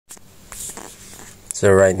So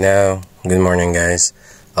right now, good morning guys.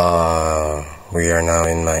 We are now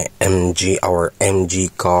in my our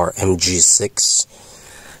MG car, MG6,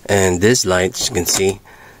 and this light, as you can see,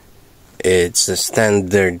 it's a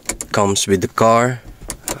standard, comes with the car,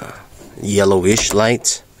 yellowish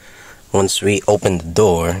light. Once we open the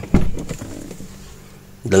door,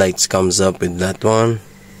 the lights comes up with that one.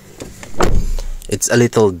 It's a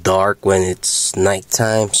little dark when it's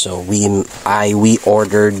nighttime, so we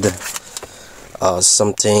ordered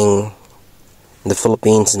something in the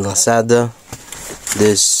Philippines in Lazada.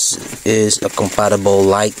 This is a compatible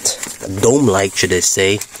light, a dome light should I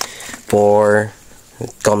say, for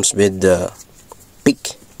it comes with the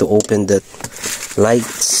pick to open the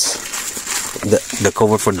lights, the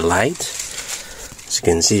cover for the light, as you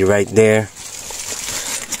can see right there.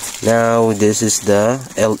 Now this is the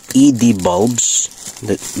LED bulbs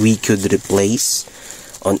that we could replace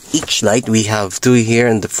on each light. We have two here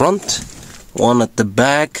in the front, one at the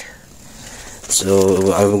back.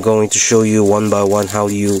 So I'm going to show you one by one how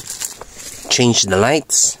you change the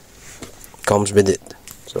lights. Comes with it.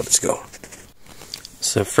 So let's go.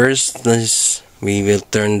 So first, we will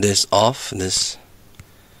turn this off. This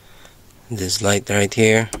light right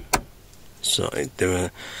here. So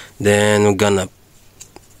then we're gonna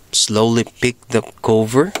slowly pick the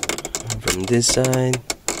cover from this side.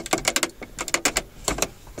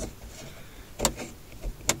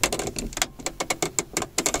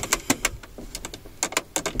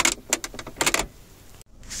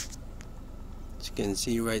 As you can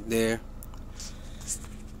see right there,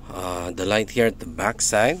 the light here at the back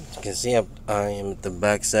side. You can see I am at the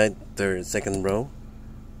back side, second row.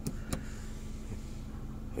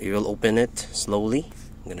 We will open it slowly.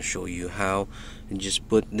 I'm gonna show you how. You just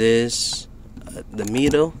put this at the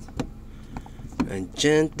middle and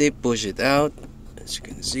gently push it out. As you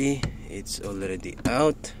can see, it's already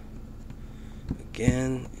out.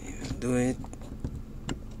 Again, you do it.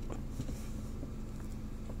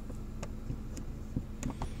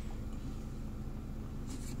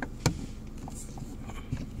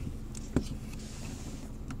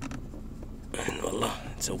 And voila,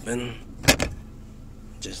 it's open.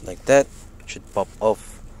 Just like that. It should pop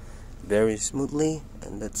off very smoothly,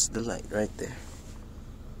 and that's the light right there.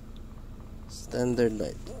 Standard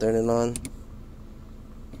light. Turn it on.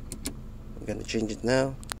 I'm gonna change it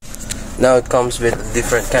now. Now it comes with a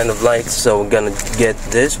different kind of light, so we're gonna get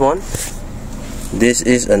this one. This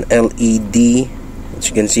is an LED. As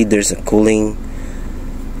you can see, there's a cooling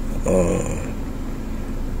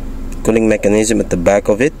mechanism at the back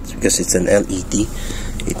of it because it's an LED.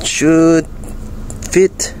 It should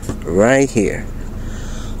fit right here.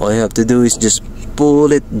 All you have to do is just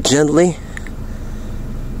pull it gently.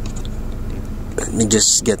 Let me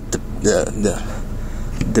just get the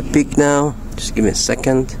pick now. Just give me a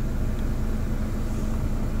second.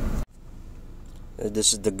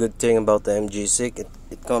 This is the good thing about the MG6.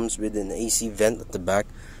 It comes with an AC vent at the back,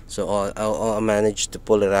 so I managed to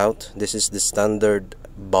pull it out. This is the standard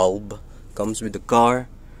bulb. Comes with the car.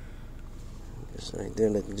 Just right there.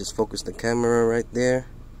 Let me just focus the camera right there.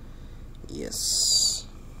 Yes.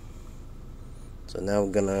 So now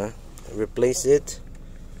we're gonna replace it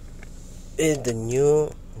with the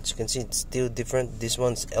new. As you can see, it's still different. This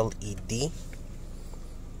one's LED.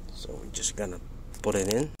 So we're just gonna put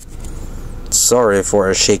it in. Sorry for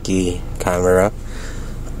a shaky camera.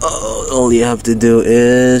 All you have to do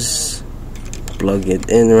is plug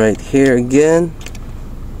it in right here again.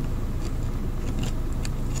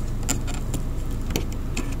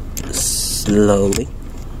 Slowly,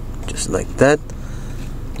 just like that.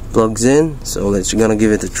 Plugs in. So let's gonna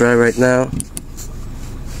give it a try right now.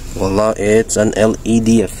 Voila, it's an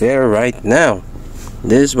LED affair right now.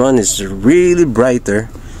 This one is really brighter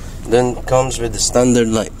than comes with the standard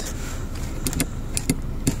light.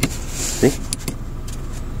 See?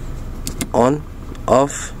 On,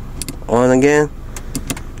 off, on again.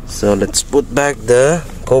 So let's put back the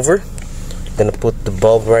cover. Gonna put the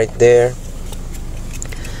bulb right there.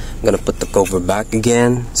 I'm gonna put the cover back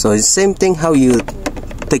again. So it's the same thing how you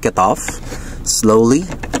take it off. Slowly.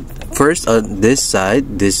 First on this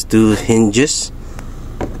side, these two hinges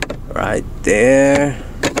right there,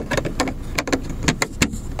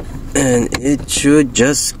 and it should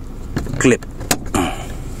just clip.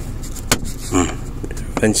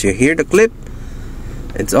 Once you hear the clip,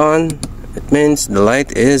 it's on. It means the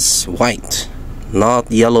light is white, not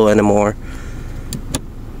yellow anymore.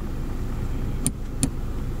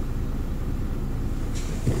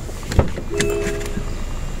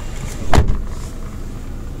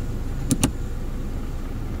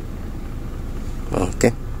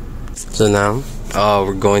 Okay, so now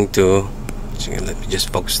we're going to So let me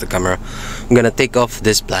just focus the camera. I'm gonna take off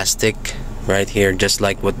this plastic right here, just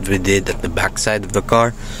like what we did at the back side of the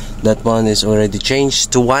car. That one is already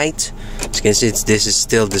changed to white. As you can see, this is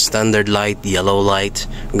still the standard light, yellow light.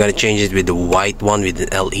 I'm gonna change it with the white one with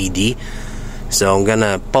the LED. So I'm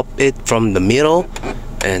gonna pop it from the middle,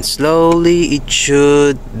 and slowly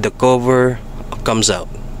the cover comes out.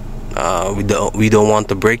 We don't want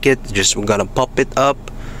to break it. Just we're gonna pop it out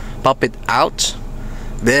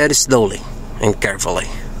very slowly and carefully.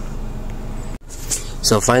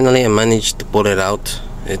 So finally I managed to pull it out.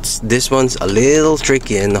 This one's a little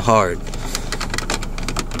tricky and hard.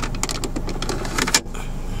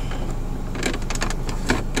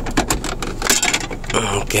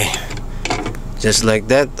 Okay, just like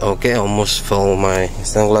that. Okay, almost fell my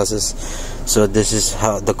sunglasses. So this is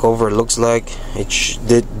how the cover looks like.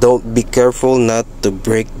 Don't be careful not to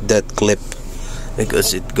break that clip,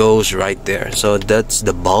 because it goes right there. So that's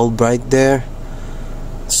the bulb right there,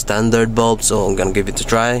 standard bulb. So I'm gonna give it a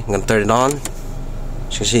try. I'm gonna turn it on.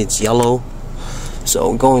 As you see, it's yellow. So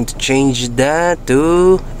I'm going to change that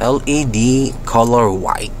to LED color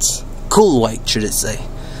white, cool white should I say.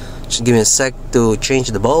 Just give me a sec to change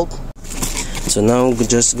the bulb. So now we're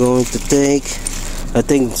just going to take, I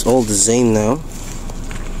think it's all the same now.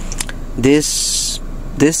 This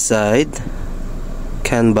side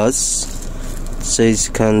canvas, says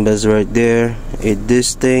canvas right there.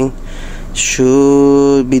 This thing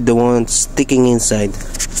should be the one sticking inside.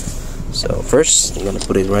 So first I'm gonna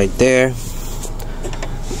put it right there.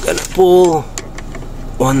 I'm gonna pull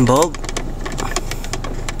one bulb.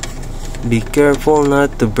 Be careful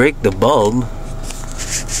not to break the bulb.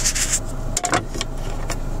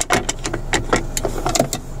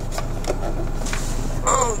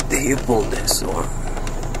 Oh, do you pull this one?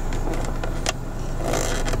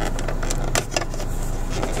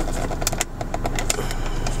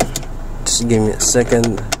 Just give me a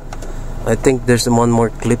second. I think there's one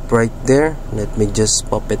more clip right there. Let me just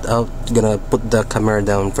pop it out. Gonna put the camera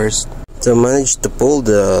down first. So I managed to pull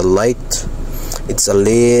the light. It's a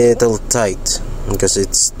little tight because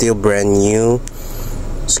it's still brand new.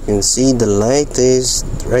 As you can see, the light is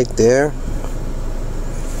right there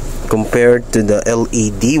compared to the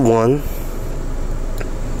LED one.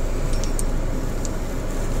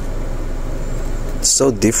 It's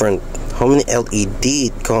so different. How many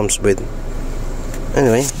LED it comes with?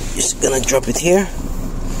 Anyway, just gonna drop it here.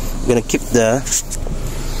 I'm gonna keep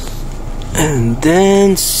and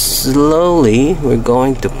then slowly we're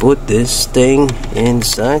going to put this thing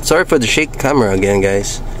inside. Sorry for the shake camera again,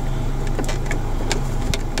 guys.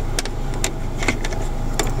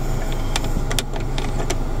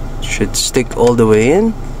 Should stick all the way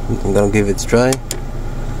in. I'm gonna give it a try.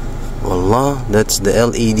 Voila, that's the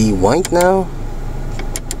LED white now.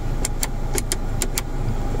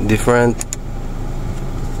 Different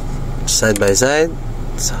side by side.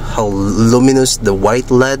 It's how luminous the white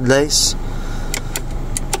LED lights.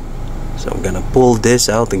 So I'm gonna pull this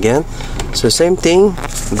out again. So same thing,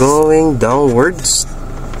 going downwards,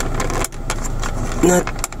 not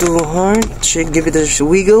too hard. Should give it a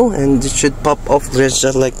wiggle and it should pop off just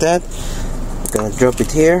like that. I'm gonna drop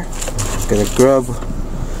it here. I'm gonna grab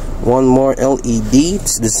one more LED.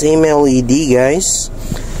 It's the same LED, guys.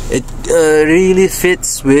 It really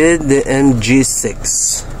fits with the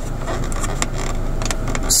MG6.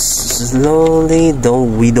 Slowly,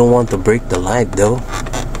 we don't want to break the light though.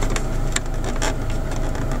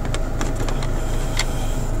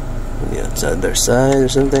 The other side or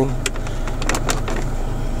something.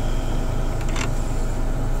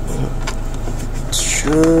 It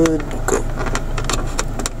should go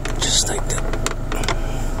just like that.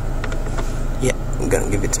 Yeah, I'm gonna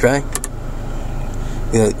give it a try.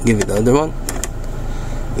 Give it the other one.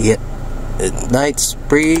 Yeah, it lights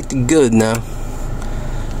pretty good now.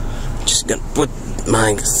 Just gonna put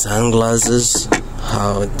my sunglasses,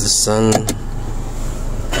 how the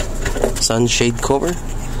sunshade cover,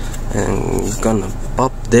 and gonna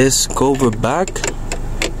pop this cover back.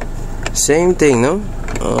 Same thing, no?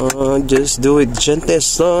 Just do it gently.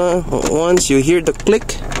 So once you hear the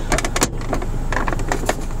click,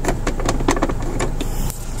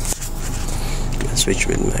 switch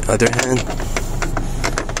with my other hand.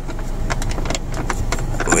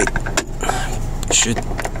 Wait, should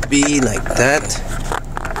be like that.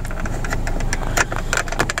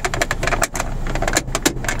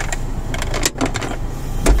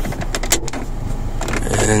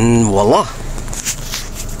 And voila,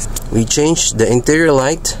 we changed the interior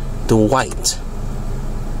light to white.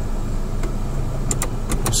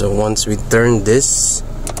 So once we turn this,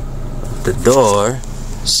 the door,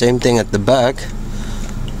 same thing at the back.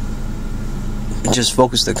 Just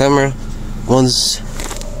focus the camera. once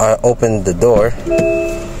I open the door,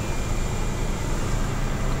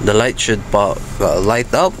 the light should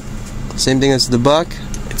light up. Same thing as the back.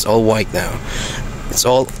 It's all white now. It's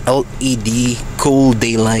all LED cool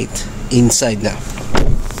daylight inside now.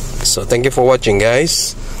 So thank you for watching,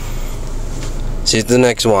 guys. See you to the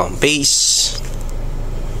next one. Peace.